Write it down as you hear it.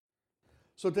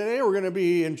So today we're going to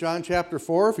be in John chapter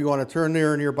 4, if you want to turn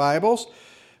there in your Bibles.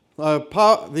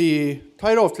 The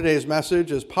title of today's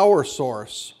message is Power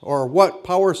Source, or what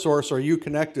power source are you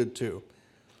connected to?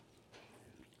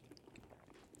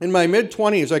 In my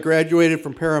mid-20s, I graduated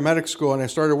from paramedic school and I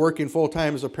started working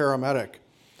full-time as a paramedic.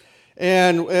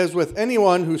 And as with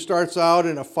anyone who starts out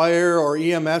in a fire or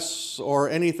EMS or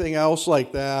anything else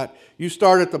like that, you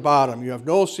start at the bottom. You have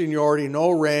no seniority, no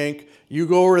rank. You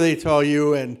go where they tell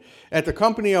you. And at the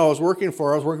company I was working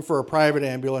for a private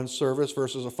ambulance service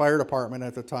versus a fire department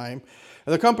at the time.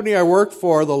 And the company I worked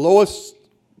for, the lowest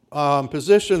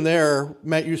position there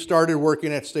meant you started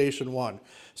working at Station 1.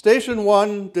 Station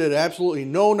 1 did absolutely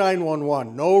no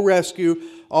 911, no rescue.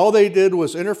 All they did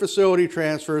was interfacility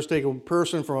transfers, taking a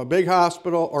person from a big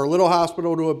hospital or little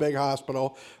hospital to a big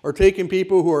hospital, or taking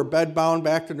people who are bedbound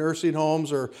back to nursing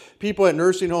homes, or people at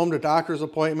nursing home to doctor's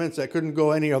appointments that couldn't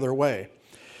go any other way.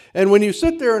 And when you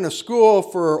sit there in a school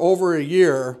for over a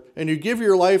year and you give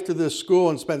your life to this school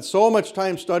and spend so much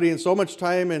time studying, so much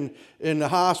time in the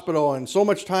hospital and so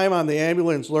much time on the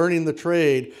ambulance learning the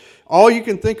trade, all you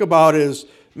can think about is,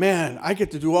 man, I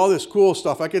get to do all this cool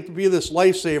stuff. I get to be this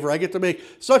lifesaver. I get to make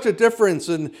such a difference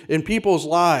in people's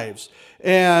lives.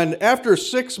 And after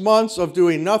 6 months of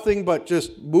doing nothing but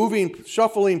just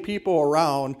shuffling people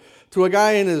around to a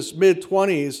guy in his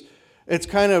mid-20s, it's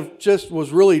kind of just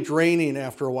was really draining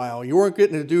after a while. You weren't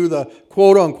getting to do the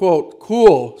quote-unquote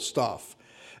cool stuff.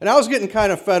 And I was getting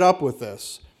kind of fed up with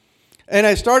this. And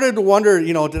I started to wonder,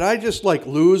 did I just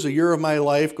lose a year of my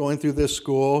life going through this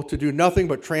school to do nothing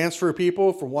but transfer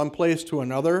people from one place to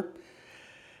another?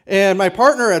 And my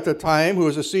partner at the time, who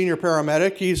was a senior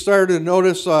paramedic, he started to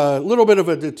notice a little bit of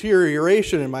a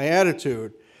deterioration in my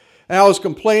attitude. And I was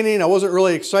complaining. I wasn't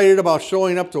really excited about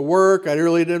showing up to work. I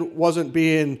really wasn't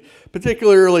being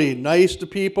particularly nice to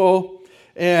people.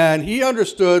 And he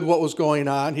understood what was going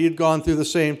on. He had gone through the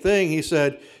same thing. He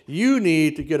said, you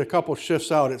need to get a couple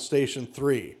shifts out at Station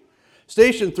 3.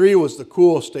 Station 3 was the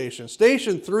cool station.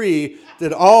 Station 3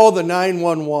 did all the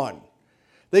 911.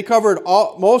 They covered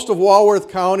most of Walworth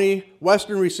County,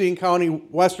 Western Racine County,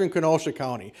 Western Kenosha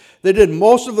County. They did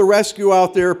most of the rescue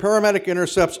out there, paramedic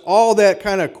intercepts, all that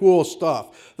kind of cool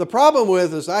stuff. The problem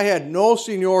is I had no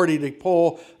seniority to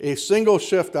pull a single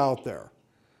shift out there.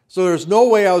 So there's no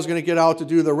way I was going to get out to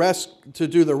do the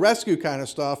rescue kind of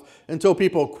stuff until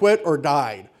people quit or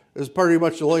died. It's pretty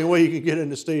much the only way you can get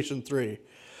into Station 3.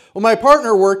 Well, my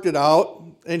partner worked it out,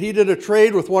 and he did a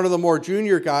trade with one of the more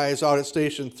junior guys out at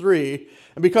Station 3.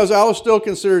 And because I was still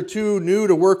considered too new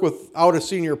to work without a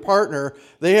senior partner,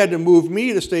 they had to move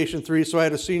me to Station 3, so I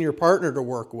had a senior partner to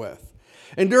work with.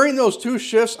 And during those 2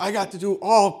 shifts, I got to do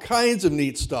all kinds of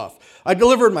neat stuff. I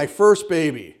delivered my first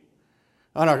baby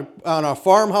on a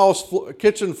farmhouse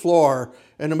kitchen floor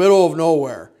in the middle of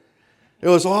nowhere. It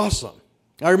was awesome.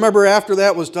 I remember after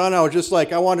that was done, I was just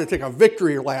I wanted to take a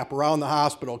victory lap around the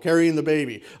hospital carrying the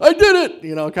baby. I did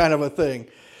it, kind of a thing.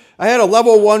 I had a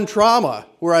level 1 trauma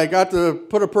where I got to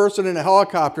put a person in a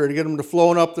helicopter to get them to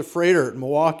flown up the freighter at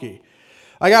Milwaukee.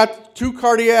 I got 2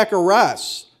 cardiac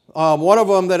arrests. One of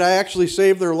them that I actually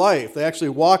saved their life. They actually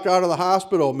walked out of the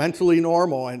hospital mentally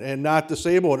normal and not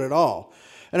disabled at all.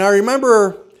 And I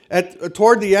remember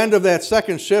toward the end of that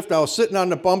second shift, I was sitting on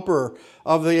the bumper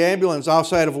of the ambulance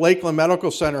outside of Lakeland Medical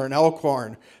Center in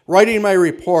Elkhorn, writing my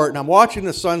report, and I'm watching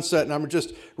the sunset, and I'm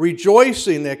just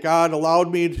rejoicing that God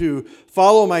allowed me to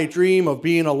follow my dream of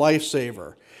being a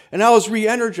lifesaver. And I was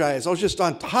re-energized. I was just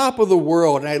on top of the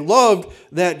world, and I loved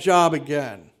that job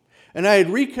again. And I had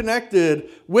reconnected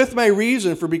with my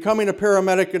reason for becoming a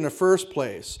paramedic in the first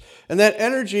place. And that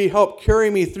energy helped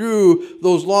carry me through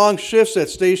those long shifts at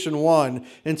Station 1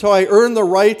 until I earned the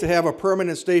right to have a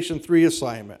permanent Station 3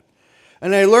 assignment.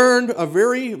 And I learned a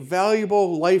very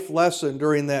valuable life lesson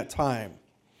during that time.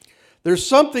 There's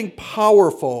something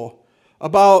powerful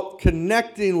about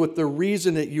connecting with the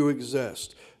reason that you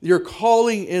exist. Your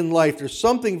calling in life. There's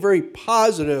something very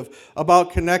positive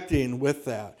about connecting with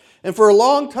that. And for a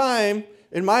long time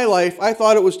in my life, I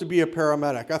thought it was to be a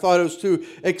paramedic. I thought it was to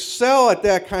excel at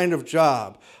that kind of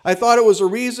job. I thought it was a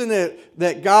reason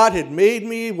that God had made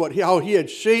me, how He had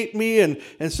shaped me and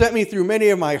sent me through many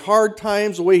of my hard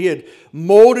times, the way He had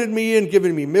molded me and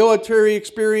given me military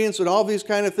experience and all these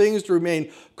kind of things to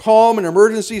remain calm in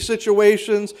emergency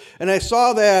situations. And I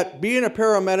saw that being a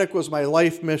paramedic was my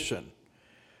life mission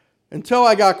until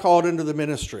I got called into the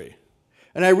ministry.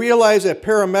 And I realized that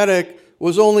paramedic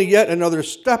was only yet another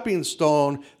stepping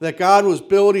stone that God was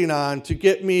building on to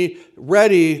get me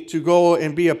ready to go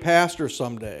and be a pastor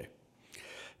someday.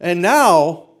 And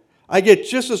now I get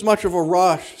just as much of a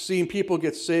rush seeing people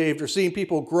get saved or seeing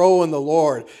people grow in the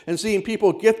Lord and seeing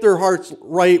people get their hearts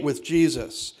right with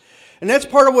Jesus. And that's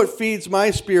part of what feeds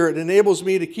my spirit and enables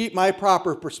me to keep my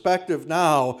proper perspective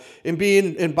now in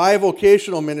being in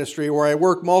bivocational ministry where I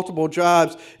work multiple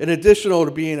jobs in addition to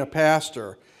being a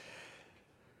pastor.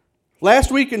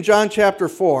 Last week in John chapter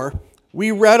 4,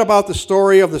 we read about the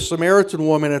story of the Samaritan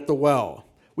woman at the well.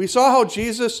 We saw how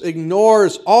Jesus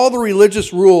ignores all the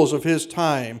religious rules of his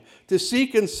time to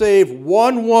seek and save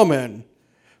one woman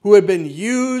who had been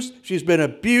used, she's been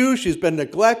abused, she's been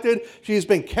neglected, she's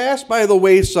been cast by the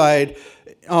wayside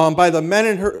by the men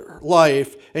in her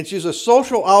life, and she's a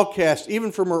social outcast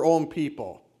even from her own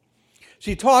people.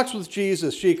 She talks with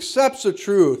Jesus, she accepts the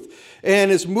truth,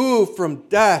 and is moved from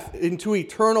death into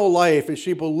eternal life as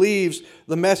she believes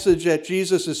the message that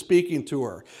Jesus is speaking to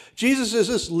her. Jesus is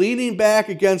just leaning back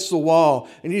against the wall,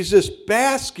 and he's just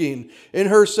basking in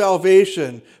her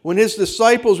salvation when his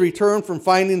disciples return from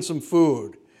finding some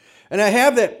food. And I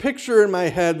have that picture in my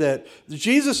head that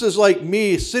Jesus is like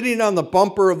me, sitting on the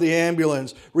bumper of the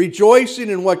ambulance,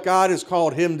 rejoicing in what God has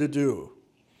called him to do.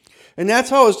 And that's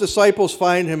how his disciples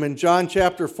find him in John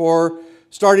chapter 4,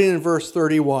 starting in verse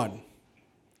 31.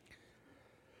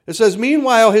 It says,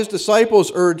 "Meanwhile his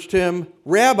disciples urged him,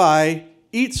 'Rabbi,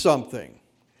 eat something.'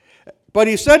 But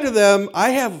he said to them, 'I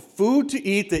have food to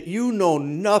eat that you know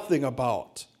nothing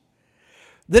about.'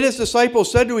 Then his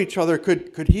disciples said to each other,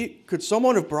 Could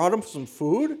someone have brought him some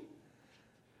food?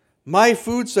 'My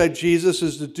food,' said Jesus,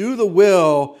 'is to do the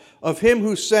will of him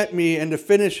who sent me and to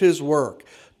finish his work.'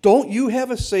 Don't you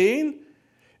have a saying?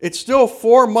 It's still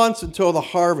 4 months until the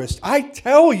harvest. I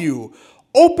tell you,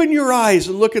 open your eyes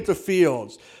and look at the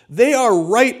fields. They are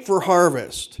ripe for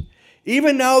harvest.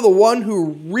 Even now the one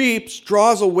who reaps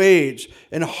draws a wage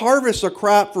and harvests a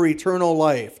crop for eternal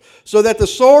life, so that the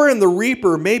sower and the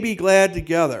reaper may be glad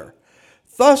together.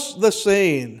 Thus the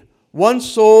saying, one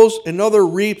sows, another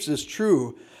reaps, is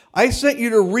true. I sent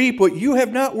you to reap what you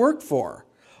have not worked for.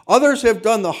 Others have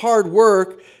done the hard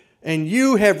work, and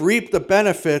you have reaped the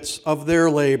benefits of their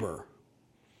labor."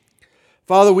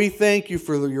 Father, we thank you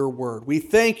for your word. We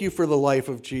thank you for the life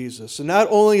of Jesus, and not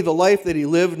only the life that he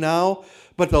lived now,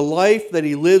 but the life that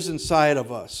he lives inside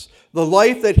of us, the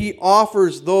life that he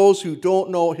offers those who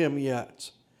don't know him yet.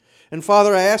 And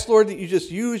Father, I ask, Lord, that you just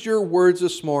use your words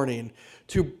this morning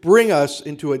to bring us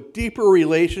into a deeper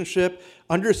relationship,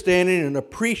 understanding and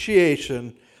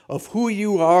appreciation of who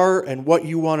you are and what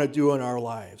you want to do in our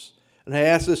lives. And I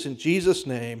ask this in Jesus'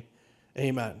 name,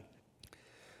 amen.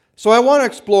 So I want to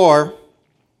explore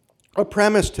a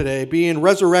premise today, being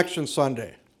Resurrection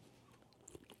Sunday.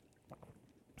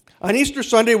 On Easter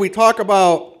Sunday, we talk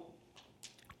about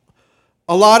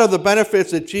a lot of the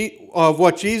benefits of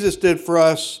what Jesus did for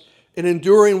us in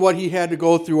enduring what he had to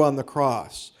go through on the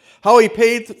cross. How he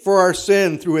paid for our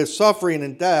sin through his suffering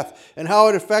and death, and how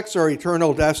it affects our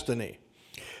eternal destiny.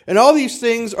 And all these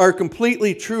things are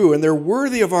completely true, and they're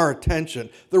worthy of our attention.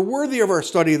 They're worthy of our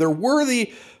study. They're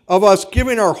worthy of us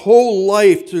giving our whole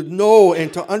life to know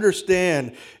and to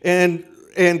understand and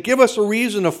give us a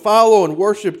reason to follow and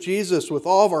worship Jesus with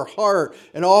all of our heart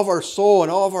and all of our soul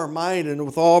and all of our mind and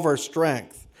with all of our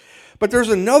strength. But there's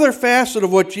another facet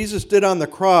of what Jesus did on the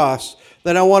cross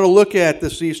that I want to look at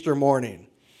this Easter morning.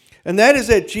 And that is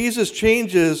that Jesus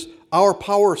changes our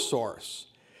power source.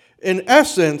 In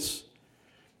essence,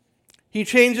 he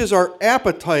changes our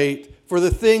appetite for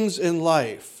the things in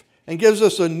life and gives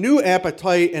us a new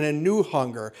appetite and a new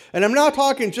hunger. And I'm not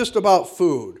talking just about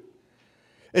food.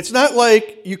 It's not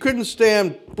like you couldn't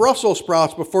stand Brussels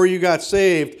sprouts before you got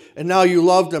saved and now you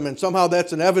loved them and somehow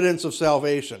that's an evidence of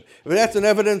salvation. If that's an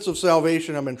evidence of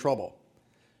salvation, I'm in trouble.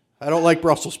 I don't like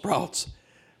Brussels sprouts.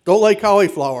 Don't like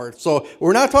cauliflower. So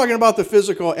we're not talking about the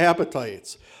physical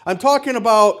appetites. I'm talking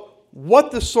about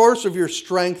what the source of your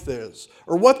strength is,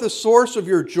 or what the source of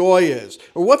your joy is,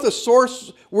 or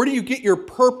where do you get your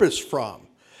purpose from?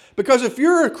 Because if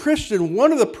you're a Christian,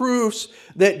 one of the proofs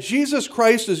that Jesus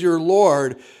Christ is your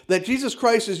Lord, that Jesus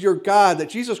Christ is your God, that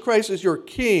Jesus Christ is your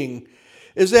King,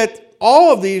 is that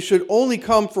all of these should only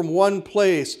come from one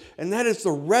place, and that is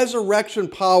the resurrection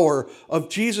power of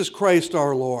Jesus Christ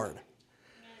our Lord.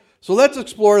 So let's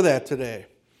explore that today.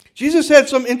 Jesus had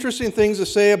some interesting things to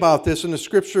say about this in the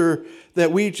scripture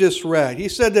that we just read. He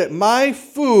said that my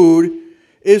food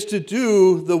is to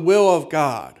do the will of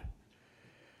God.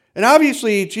 And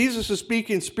obviously, Jesus is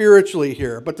speaking spiritually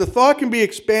here, but the thought can be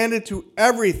expanded to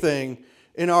everything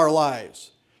in our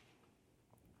lives.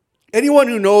 Anyone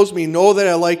who knows me know that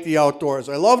I like the outdoors.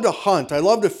 I love to hunt. I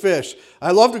love to fish.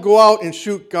 I love to go out and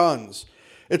shoot guns.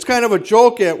 It's kind of a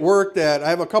joke at work that I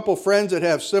have a couple friends that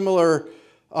have similar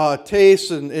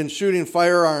tastes and shooting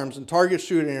firearms and target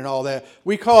shooting and all that.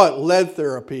 We call it lead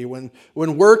therapy. When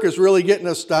work is really getting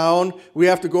us down, we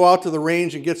have to go out to the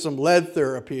range and get some lead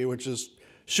therapy, which is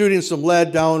shooting some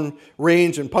lead down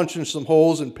range and punching some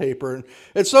holes in paper. And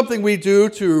it's something we do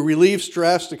to relieve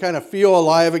stress, to kind of feel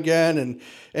alive again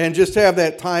and just have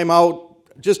that time out,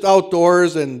 just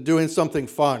outdoors and doing something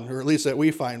fun, or at least that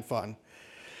we find fun.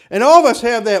 And all of us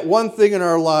have that one thing in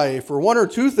our life, or one or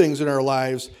two things in our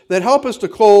lives, that help us to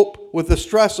cope with the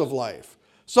stress of life.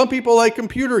 Some people like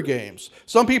computer games.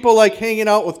 Some people like hanging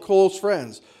out with close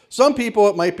friends. Some people,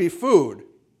 it might be food.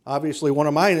 Obviously, one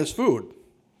of mine is food.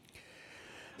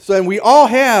 So and we all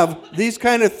have these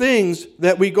kind of things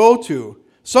that we go to.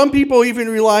 Some people even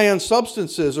rely on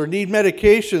substances or need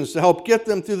medications to help get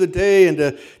them through the day and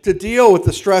to deal with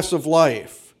the stress of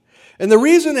life. And the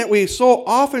reason that we so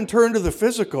often turn to the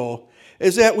physical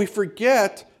is that we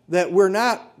forget that we're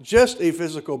not just a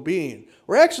physical being.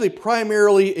 We're actually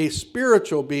primarily a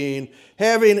spiritual being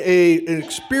having an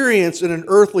experience in an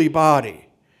earthly body.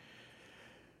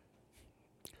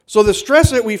 So the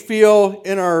stress that we feel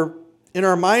in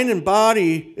our mind and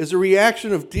body is a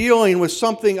reaction of dealing with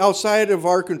something outside of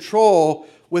our control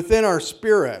within our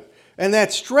spirit. And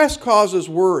that stress causes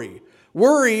worry.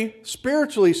 Worry,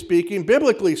 spiritually speaking,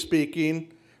 biblically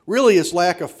speaking, really is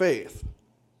lack of faith.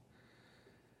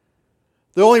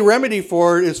 The only remedy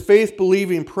for it is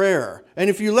faith-believing prayer. And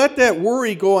if you let that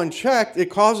worry go unchecked, it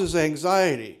causes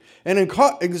anxiety. And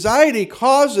anxiety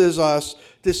causes us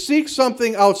to seek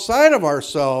something outside of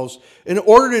ourselves in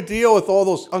order to deal with all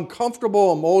those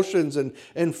uncomfortable emotions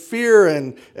and fear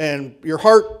and your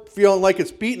heart feeling like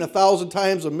it's beating 1,000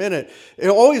 times a minute. It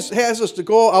always has us to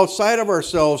go outside of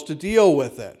ourselves to deal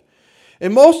with it.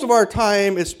 And most of our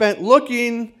time is spent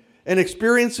looking and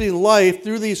experiencing life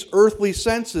through these earthly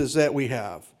senses that we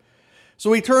have. So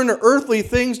we turn to earthly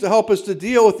things to help us to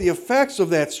deal with the effects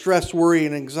of that stress, worry,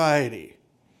 and anxiety.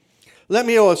 Let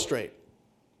me illustrate.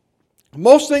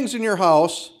 Most things in your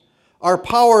house are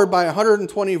powered by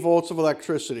 120 volts of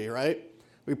electricity, right?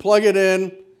 We plug it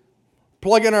in,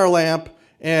 plug in our lamp,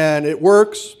 and it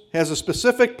works, has a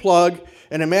specific plug,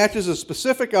 and it matches a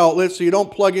specific outlet so you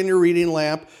don't plug in your reading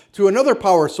lamp to another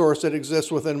power source that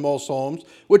exists within most homes,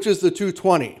 which is the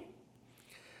 220.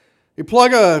 You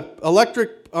plug a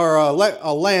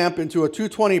lamp into a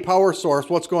 220 power source,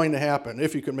 what's going to happen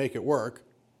if you can make it work?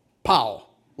 Pow!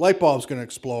 Light bulb's going to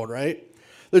explode, right?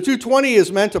 The 220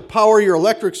 is meant to power your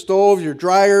electric stoves, your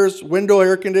dryers, window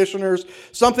air conditioners,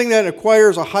 something that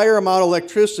requires a higher amount of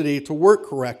electricity to work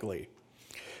correctly.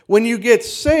 When you get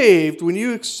saved, when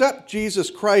you accept Jesus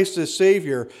Christ as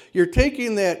Savior, you're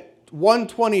taking that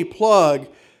 120 plug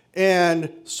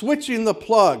and switching the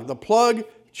plug. The plug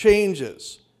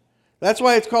changes. That's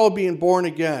why it's called being born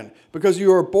again, because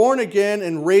you are born again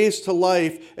and raised to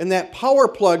life, and that power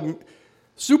plug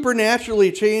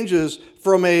supernaturally changes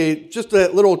from just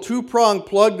that little 2-prong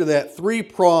plug to that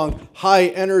 3-prong high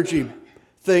energy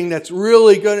thing that's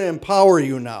really going to empower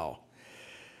you now.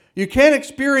 You can't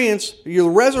experience the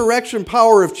resurrection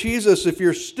power of Jesus if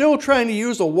you're still trying to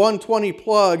use a 120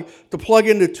 plug to plug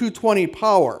into 220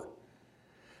 power.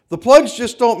 The plugs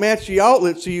just don't match the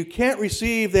outlet, so you can't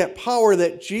receive that power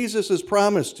that Jesus has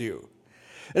promised you.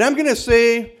 And I'm going to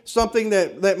say something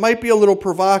that might be a little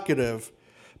provocative,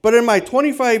 but in my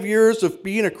 25 years of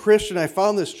being a Christian, I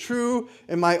found this true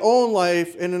in my own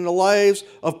life and in the lives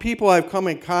of people I've come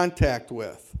in contact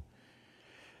with.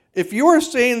 If you are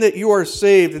saying that you are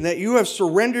saved and that you have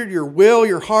surrendered your will,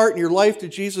 your heart, and your life to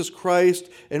Jesus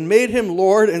Christ and made Him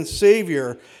Lord and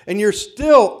Savior, and you're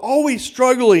still always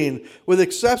struggling with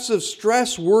excessive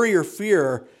stress, worry, or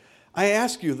fear, I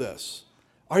ask you this: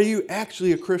 are you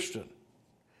actually a Christian?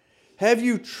 Have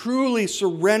you truly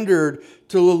surrendered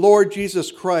to the Lord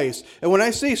Jesus Christ? And when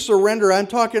I say surrender, I'm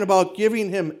talking about giving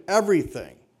Him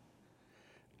everything.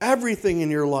 Everything in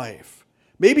your life.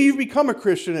 Maybe you've become a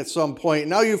Christian at some point.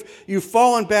 Now you've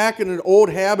fallen back into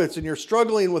old habits and you're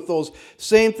struggling with those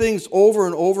same things over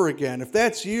and over again. If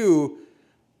that's you,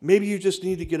 maybe you just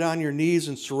need to get on your knees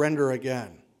and surrender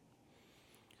again.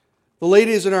 The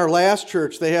ladies in our last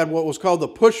church, they had what was called the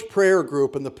Push Prayer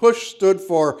Group, and the push stood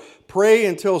for pray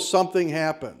until something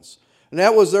happens. And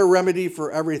that was their remedy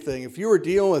for everything. If you were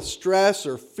dealing with stress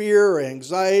or fear or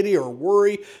anxiety or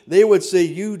worry, they would say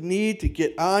you need to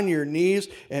get on your knees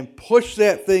and push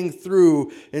that thing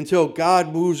through until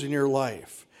God moves in your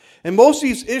life. And most of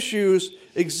these issues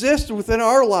exist within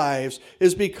our lives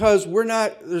is because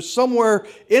there's somewhere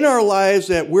in our lives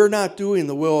that we're not doing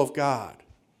the will of God.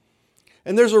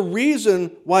 And there's a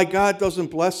reason why God doesn't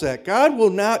bless that. God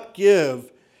will not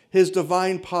give His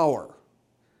divine power.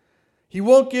 He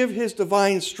won't give his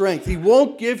divine strength. He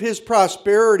won't give his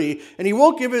prosperity. And he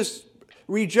won't give his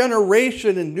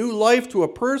regeneration and new life to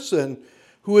a person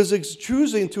who is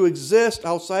choosing to exist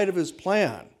outside of his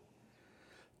plan.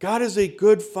 God is a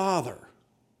good Father.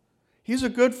 He's a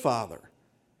good Father.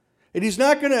 And he's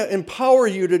not going to empower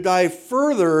you to dive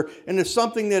further into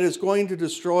something that is going to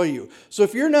destroy you. So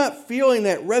if you're not feeling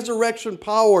that resurrection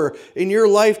power in your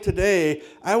life today,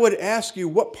 I would ask you,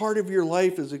 what part of your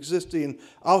life is existing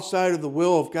outside of the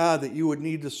will of God that you would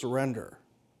need to surrender?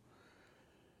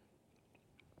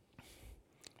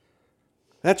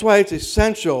 That's why it's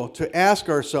essential to ask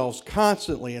ourselves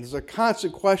constantly, and it's a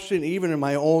constant question even in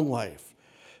my own life.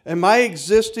 Am I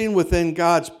existing within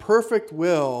God's perfect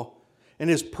will and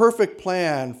his perfect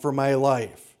plan for my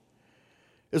life?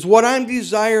 Is what I'm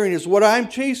desiring, is what I'm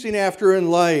chasing after in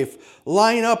life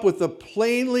line up with the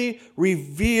plainly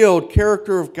revealed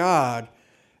character of God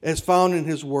as found in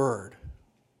his word?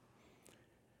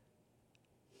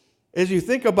 As you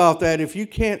think about that, if you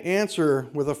can't answer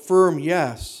with a firm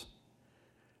yes,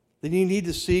 then you need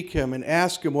to seek him and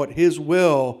ask him what his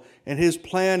will and his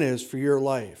plan is for your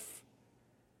life.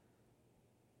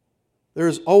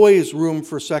 There's always room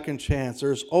for second chance.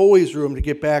 There's always room to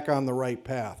get back on the right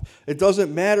path. It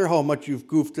doesn't matter how much you've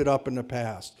goofed it up in the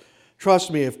past. Trust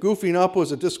me, if goofing up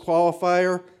was a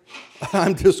disqualifier,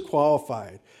 I'm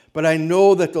disqualified. But I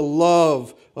know that the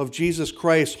love of Jesus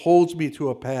Christ holds me to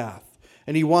a path,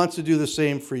 and he wants to do the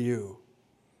same for you.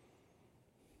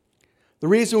 The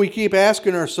reason we keep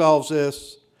asking ourselves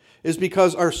this is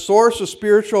because our source of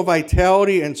spiritual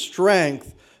vitality and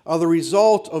strength are the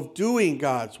result of doing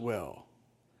God's will.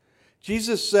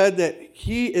 Jesus said that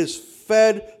he is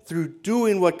fed through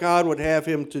doing what God would have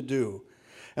him to do.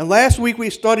 And last week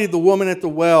we studied the woman at the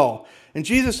well. And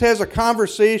Jesus has a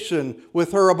conversation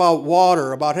with her about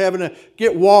water, about having to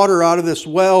get water out of this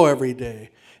well every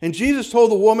day. And Jesus told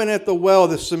the woman at the well,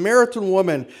 the Samaritan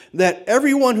woman, that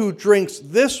everyone who drinks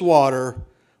this water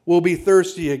will be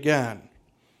thirsty again.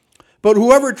 But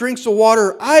whoever drinks the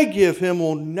water I give him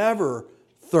will never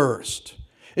thirst.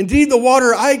 Indeed, the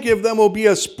water I give them will be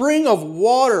a spring of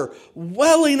water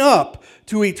welling up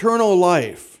to eternal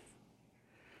life.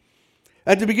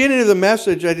 At the beginning of the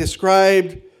message, I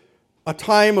described a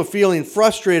time of feeling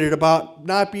frustrated about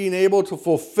not being able to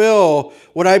fulfill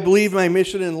what I believe my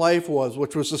mission in life was,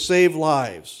 which was to save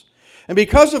lives. And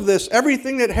because of this,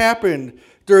 everything that happened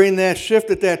during that shift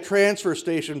at that transfer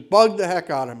station bugged the heck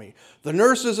out of me. The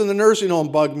nurses in the nursing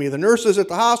home bugged me. The nurses at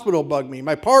the hospital bugged me.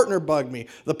 My partner bugged me.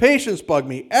 The patients bugged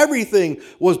me. Everything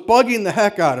was bugging the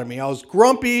heck out of me. I was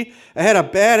grumpy. I had a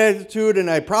bad attitude,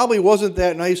 and I probably wasn't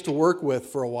that nice to work with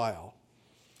for a while.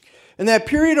 And that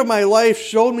period of my life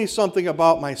showed me something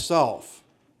about myself.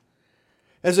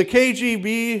 As a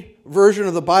KJV version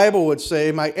of the Bible would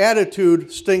say, my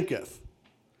attitude stinketh.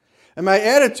 And my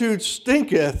attitude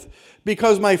stinketh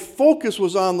because my focus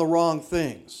was on the wrong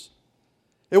things.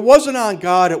 It wasn't on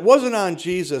God. It wasn't on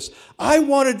Jesus. I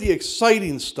wanted the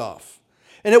exciting stuff.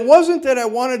 And it wasn't that I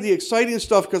wanted the exciting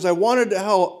stuff because I wanted to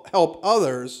help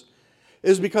others. It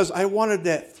was because I wanted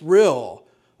that thrill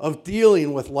of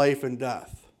dealing with life and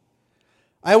death.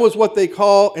 I was what they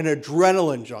call an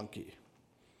adrenaline junkie.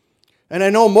 And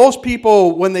I know most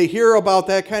people, when they hear about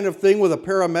that kind of thing with a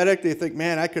paramedic, they think,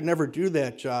 man, I could never do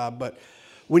that job. But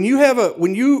when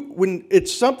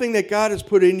it's something that God has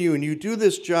put in you and you do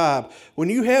this job, when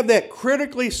you have that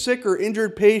critically sick or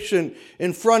injured patient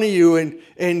in front of you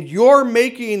and you're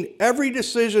making every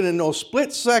decision in those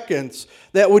split seconds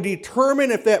that would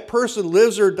determine if that person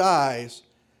lives or dies,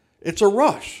 it's a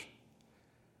rush.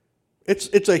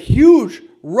 It's a huge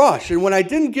rush. And when I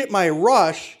didn't get my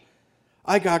rush,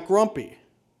 I got grumpy.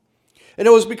 And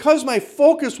it was because my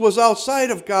focus was outside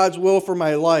of God's will for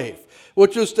my life,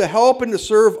 which was to help and to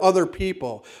serve other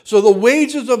people. So the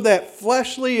wages of that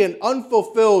fleshly and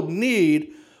unfulfilled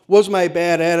need was my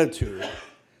bad attitude.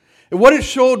 And what it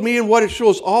showed me and what it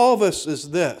shows all of us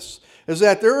is this, is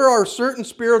that there are certain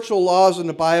spiritual laws in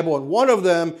the Bible, and one of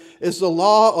them is the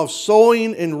law of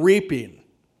sowing and reaping.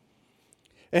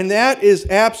 And that is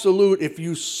absolute. If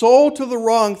you sow to the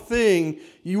wrong thing,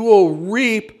 you will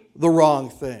reap the wrong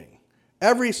thing.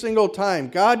 Every single time.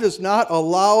 God does not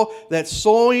allow that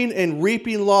sowing and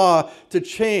reaping law to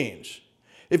change.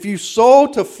 If you sow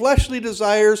to fleshly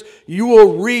desires, you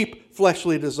will reap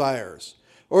fleshly desires.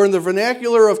 Or in the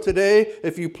vernacular of today,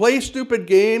 if you play stupid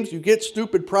games, you get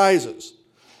stupid prizes.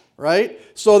 Right?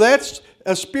 So that's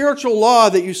a spiritual law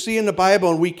that you see in the Bible,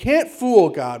 and we can't fool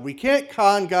God. We can't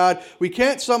con God. We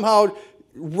can't somehow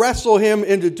wrestle him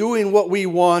into doing what we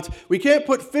want. We can't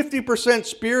put 50%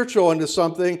 spiritual into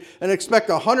something and expect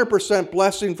 100%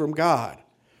 blessing from God.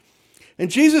 And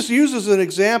Jesus uses an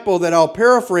example that I'll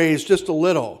paraphrase just a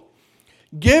little.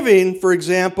 Giving, for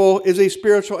example, is a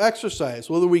spiritual exercise.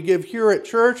 Whether we give here at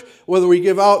church, whether we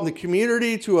give out in the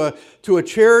community to a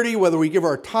charity, whether we give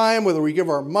our time, whether we give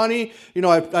our money. You know,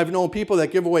 I've known people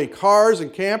that give away cars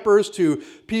and campers to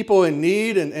people in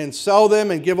need and sell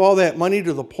them and give all that money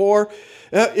to the poor.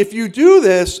 If you do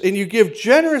this and you give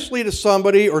generously to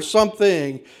somebody or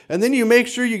something, and then you make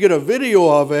sure you get a video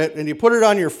of it and you put it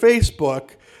on your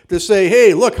Facebook to say,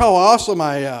 hey, look how awesome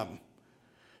I am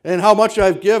and how much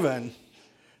I've given.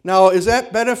 Now, is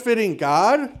that benefiting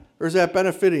God or is that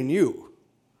benefiting you?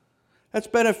 That's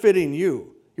benefiting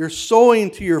you. You're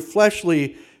sowing to your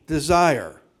fleshly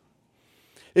desire.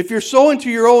 If you're sowing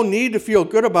to your own need to feel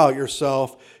good about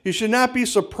yourself, you should not be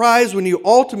surprised when you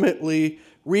ultimately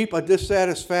reap a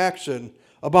dissatisfaction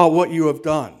about what you have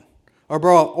done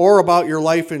or about your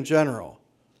life in general.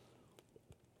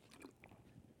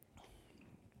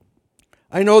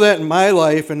 I know that in my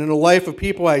life and in the life of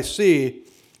people I see,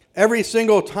 every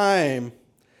single time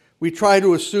we try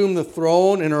to assume the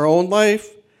throne in our own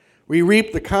life, we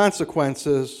reap the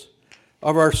consequences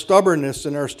of our stubbornness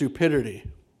and our stupidity.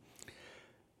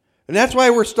 And that's why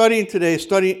we're spending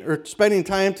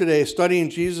time today studying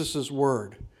Jesus'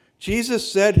 word.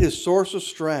 Jesus said his source of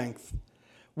strength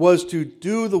was to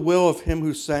do the will of him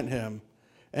who sent him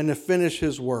and to finish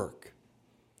his work.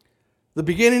 The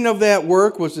beginning of that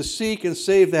work was to seek and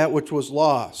save that which was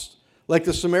lost, like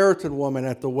the Samaritan woman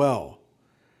at the well.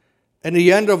 And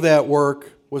the end of that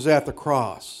work was at the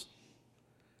cross.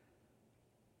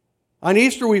 On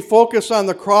Easter, we focus on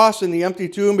the cross and the empty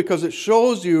tomb because it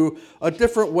shows you a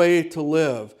different way to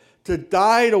live, to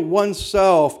die to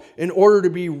oneself in order to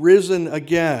be risen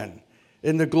again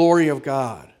in the glory of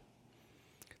God.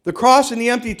 The cross and the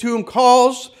empty tomb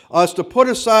calls us to put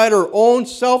aside our own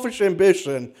selfish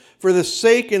ambition for the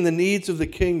sake and the needs of the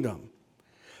kingdom.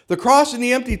 The cross and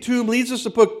the empty tomb leads us to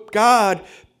put God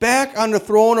back on the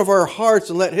throne of our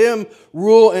hearts and let him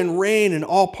rule and reign in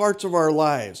all parts of our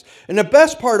lives. And the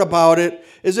best part about it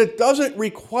is it doesn't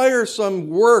require some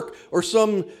work or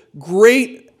some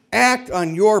great act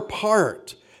on your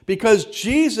part, because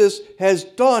Jesus has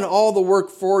done all the work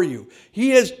for you. He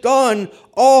has done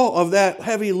all of that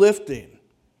heavy lifting.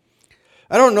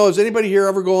 I don't know, does anybody here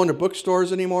ever go into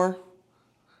bookstores anymore?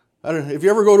 I don't know. If you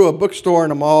ever go to a bookstore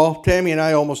in a mall, Tammy and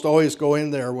I almost always go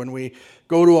in there when we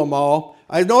go to a mall.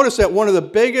 I've noticed that one of the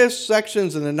biggest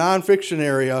sections in the nonfiction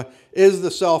area is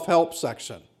the self-help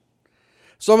section.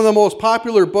 Some of the most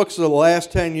popular books of the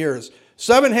last 10 years.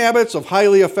 7 Habits of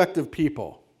Highly Effective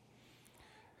People.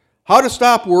 How to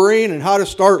Stop Worrying and How to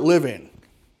Start Living.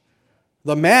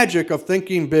 The Magic of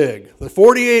Thinking Big. The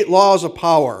 48 Laws of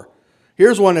Power.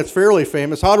 Here's one that's fairly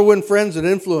famous. How to Win Friends and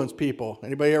Influence People.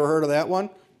 Anybody ever heard of that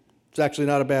one? It's actually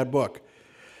not a bad book.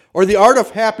 Or The Art of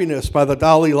Happiness by the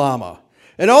Dalai Lama.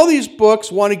 And all these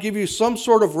books want to give you some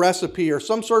sort of recipe or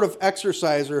some sort of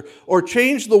exercise or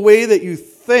change the way that you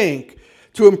think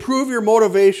to improve your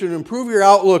motivation, improve your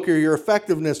outlook or your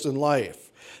effectiveness in life.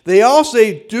 They all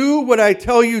say, do what I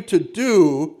tell you to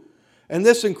do, and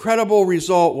this incredible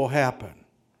result will happen.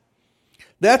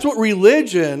 That's what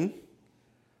religion,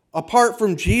 apart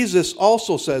from Jesus,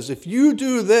 also says. If you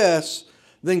do this,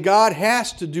 then God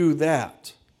has to do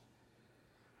that.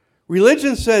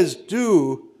 Religion says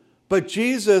do, but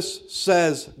Jesus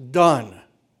says done.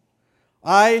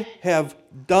 I have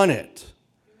done it.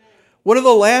 One of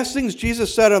the last things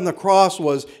Jesus said on the cross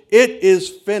was, it is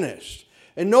finished.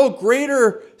 And no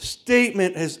greater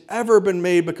statement has ever been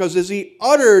made, because as he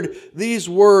uttered these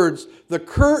words, the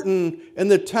curtain in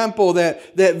the temple,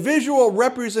 that visual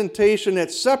representation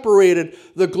that separated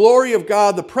the glory of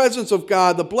God, the presence of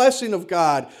God, the blessing of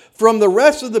God from the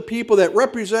rest of the people that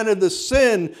represented the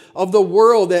sin of the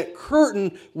world, that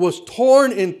curtain was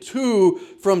torn in two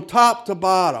from top to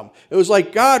bottom. It was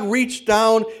like God reached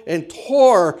down and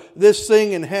tore this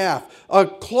thing in half. A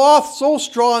cloth so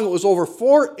strong it was over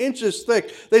 4 inches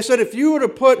thick. They said if you were to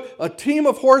put a team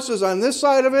of horses on this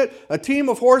side of it, a team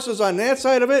of horses on that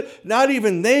side of it, not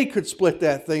even they could split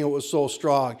that thing. It was so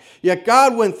strong. Yet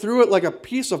God went through it like a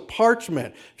piece of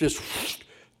parchment, just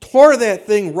tore that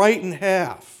thing right in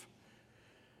half.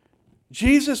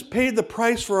 Jesus paid the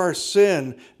price for our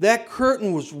sin. That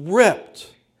curtain was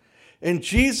ripped. And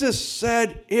Jesus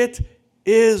said, it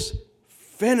is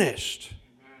finished.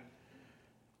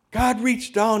 God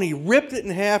reached down, he ripped it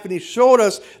in half, and he showed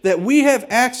us that we have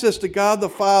access to God the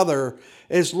Father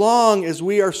as long as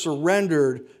we are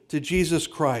surrendered to Jesus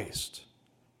Christ.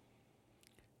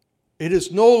 It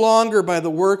is no longer by the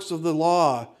works of the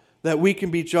law that we can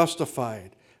be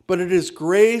justified, but it is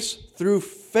grace through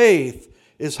faith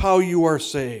is how you are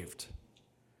saved.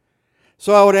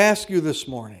 So I would ask you this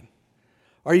morning,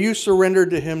 are you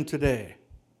surrendered to Him today?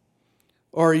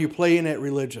 Or are you playing at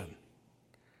religion?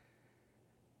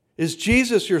 Is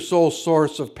Jesus your sole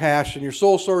source of passion, your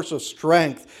sole source of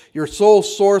strength, your sole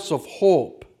source of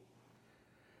hope?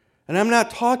 And I'm not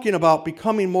talking about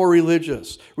becoming more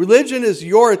religious. Religion is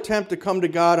your attempt to come to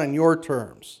God on your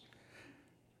terms.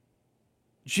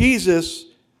 Jesus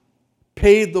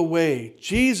paid the way.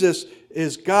 Jesus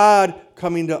is God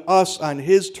coming to us on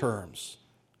His terms.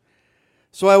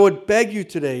 So I would beg you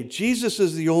today, Jesus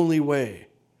is the only way.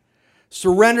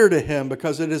 Surrender to Him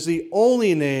because it is the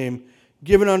only name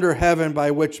given under heaven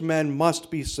by which men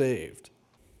must be saved.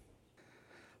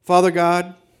 Father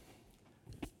God,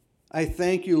 I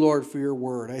thank you, Lord, for your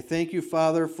word. I thank you,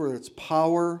 Father, for its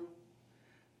power.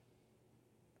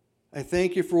 I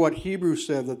thank you for what Hebrews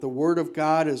said, that the word of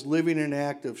God is living and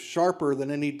active, sharper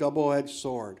than any double-edged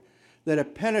sword, that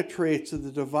it penetrates to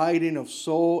the dividing of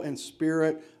soul and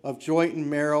spirit, of joint and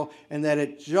marrow, and that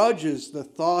it judges the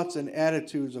thoughts and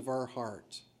attitudes of our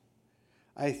heart.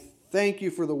 I thank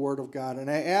you for the word of God, and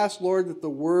I ask, Lord, that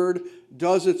the word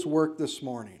does its work this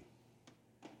morning.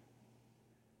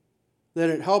 That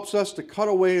it helps us to cut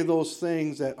away those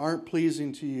things that aren't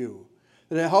pleasing to you.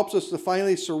 That it helps us to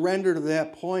finally surrender to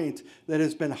that point that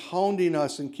has been hounding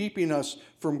us and keeping us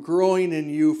from growing in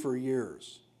you for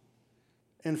years.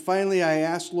 And finally, I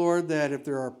ask, Lord, that if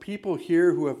there are people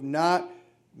here who have not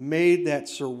made that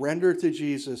surrender to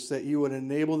Jesus, that you would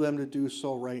enable them to do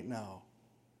so right now.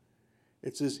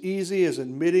 It's as easy as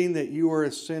admitting that you are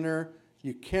a sinner,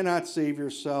 you cannot save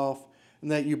yourself, and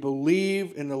that you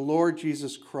believe in the Lord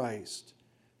Jesus Christ,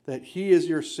 that He is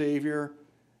your Savior,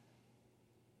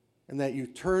 and that you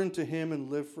turn to Him and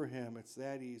live for Him. It's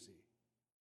that easy.